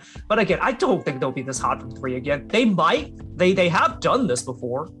won. But again, I don't think they'll be this hot from 3 again. They might. They have done this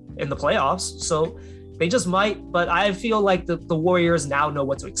before in the playoffs, so they just might. But I feel like the Warriors now know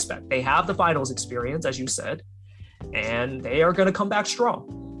what to expect. They have the finals experience, as you said, and they are going to come back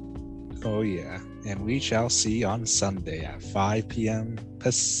strong. Oh yeah, and we shall see on Sunday at 5 p.m.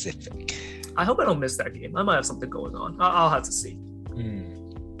 Pacific. I hope I don't miss that game. I might have something going on. I'll have to see.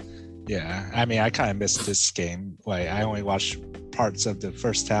 Yeah, I mean, I kind of missed this game. Like, I only watched parts of the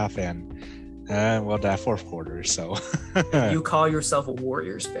first half and that fourth quarter. So you call yourself a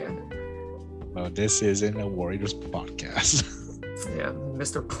Warriors fan? Well, this isn't a Warriors podcast. Yeah,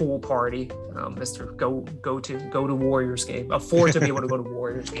 Mr. Pool Party, Mr. Go to Warriors game. Afford to be able to go to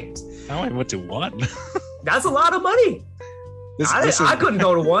Warriors games. I only went to one. That's a lot of money. I couldn't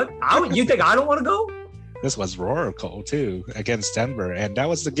go to one. You think I don't want to go? This was Roracle too against Denver, and that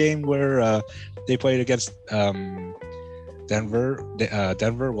was the game where they played against Denver.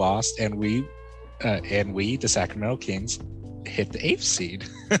 Denver lost, and we, the Sacramento Kings, hit the 8th seed.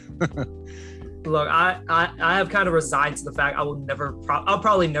 Look, I have kind of resigned to the fact I'll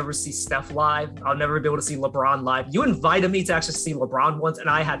probably never see Steph live. I'll never be able to see LeBron live. You invited me to actually see LeBron once, and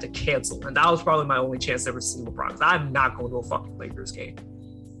I had to cancel. And that was probably my only chance to ever see LeBron, because I'm not going to a fucking Lakers game.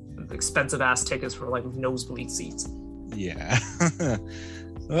 Expensive ass tickets for like nosebleed seats. Yeah.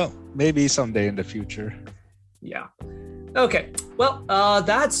 Well, maybe someday in the future. Yeah. Okay. Well,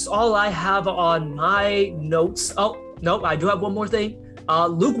 that's all I have on my notes. Oh, no, I do have one more thing.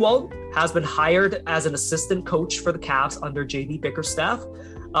 Luke Walton has been hired as an assistant coach for the Cavs under JB Bickerstaff.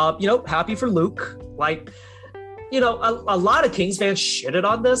 Happy for Luke. Like, a lot of Kings fans shitted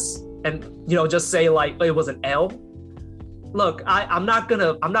on this and, just say like it was an L. Look, I'm not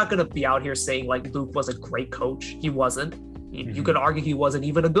gonna be out here saying like Luke was a great coach. He wasn't. You could argue he wasn't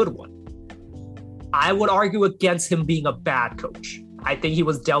even a good one. I would argue against him being a bad coach. I think he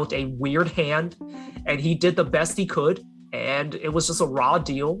was dealt a weird hand, and he did the best he could, and it was just a raw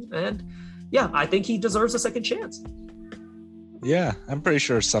deal. And yeah, I think he deserves a second chance. Yeah, I'm pretty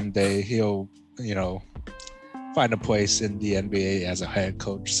sure someday he'll, find a place in the NBA as a head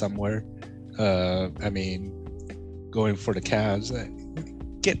coach somewhere. Going for the Cavs,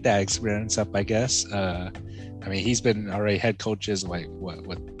 get that experience up, I guess. He's been already head coaches, like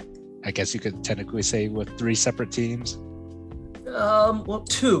what I guess you could technically say with 3 separate teams. 2,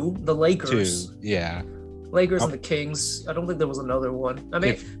 the Lakers. 2, yeah. Lakers and the Kings. I don't think there was another one.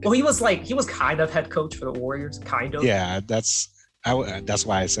 He was kind of head coach for the Warriors, kind of. Yeah, that's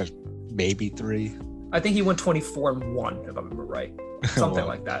why I said maybe 3. I think he went 24-1, if I remember right. Something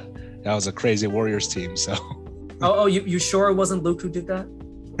like that. That was a crazy Warriors team, so. Oh, you sure it wasn't Luke who did that?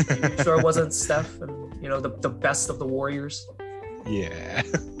 You sure it wasn't Steph and the best of the Warriors? Yeah.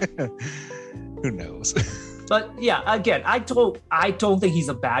 Who knows? But yeah, again, I don't think he's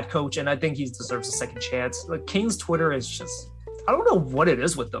a bad coach, and I think he deserves a second chance. Like, Kings Twitter is just, I don't know what it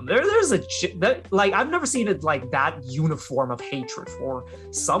is with them. There's I've never seen it like that uniform of hatred for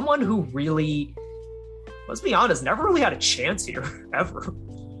someone who really, let's be honest, never really had a chance here ever.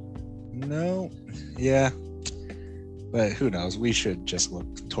 No. Yeah. But who knows? We should just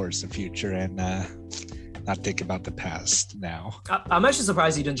look towards the future and not think about the past now. I'm actually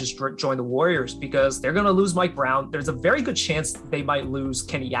surprised he didn't just join the Warriors, because they're going to lose Mike Brown. There's a very good chance they might lose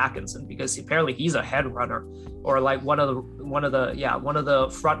Kenny Atkinson, because apparently he's a head runner, or like one of the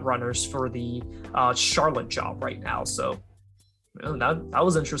front runners for the Charlotte job right now. So that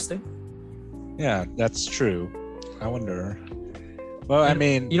was interesting. Yeah, that's true. I wonder. Well, what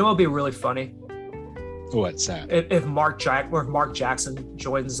would be really funny? What's that? If Mark Jackson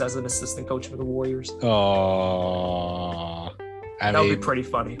joins as an assistant coach for the Warriors. Oh, that would be pretty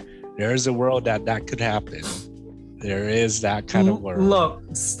funny. There's a world that could happen. There is that kind of world. Look,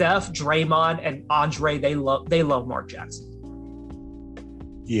 Steph, Draymond, and Andre, they love Mark Jackson.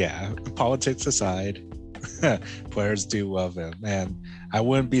 Yeah, politics aside, players do love him, and I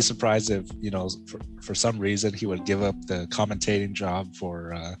wouldn't be surprised if for some reason he would give up the commentating job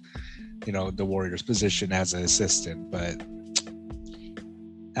for the Warriors position as an assistant. But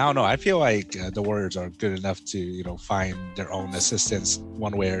I don't know. I feel like the Warriors are good enough to find their own assistants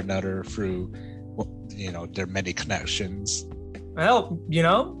one way or another through their many connections. Well, you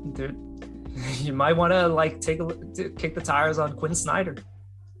might want to kick the tires on Quinn Snyder.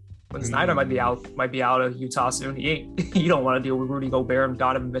 Quinn Snyder might be out of Utah soon. You don't want to deal with Rudy Gobert and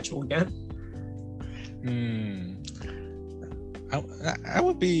Donovan Mitchell again. I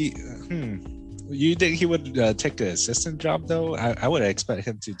would be. You think he would take an assistant job though? I would expect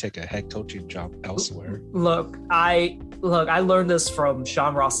him to take a head coaching job elsewhere. Look, I learned this from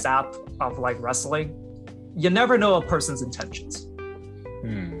Sean Ross Sapp of wrestling. You never know a person's intentions.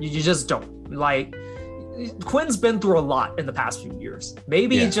 You just don't. Quinn's been through a lot in the past few years.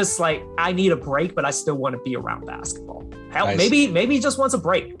 Maybe he just I need a break, but I still want to be around basketball. Hell, maybe he just wants a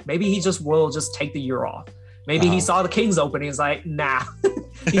break. Maybe he just will take the year off. Maybe he saw the Kings opening. He's like, nah.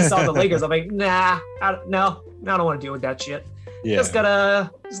 He saw the Lakers. I'm like, nah, I don't want to deal with that shit. Yeah. Just gotta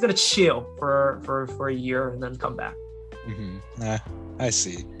chill for a year and then come back. I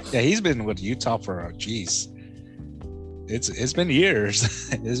see. Yeah, he's been with Utah for it's been years.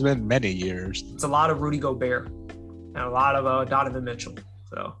 It's been many years. It's a lot of Rudy Gobert and a lot of Donovan Mitchell.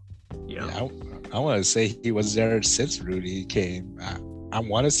 So, Yeah, I want to say he was there since Rudy came. I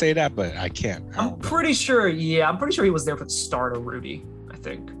want to say that, but I can't. I'm pretty sure he was there for the start of Rudy, I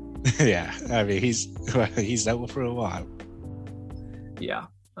think. Yeah, I mean, he's out for a while. Yeah.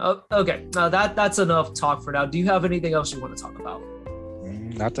 Okay. That's enough talk for now. Do you have anything else you want to talk about?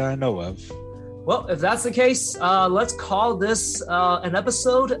 Not that I know of. Well, if that's the case, let's call this an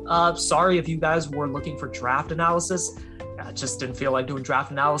episode. Sorry if you guys were looking for draft analysis. I just didn't feel like doing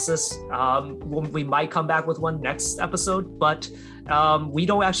draft analysis. We might come back with one next episode, but we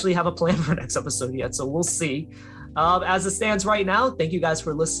don't actually have a plan for next episode yet, so we'll see. As it stands right now, thank you guys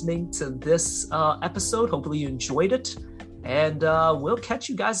for listening to this episode. Hopefully you enjoyed it, and we'll catch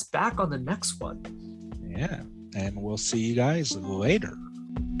you guys back on the next one. Yeah, and we'll see you guys later.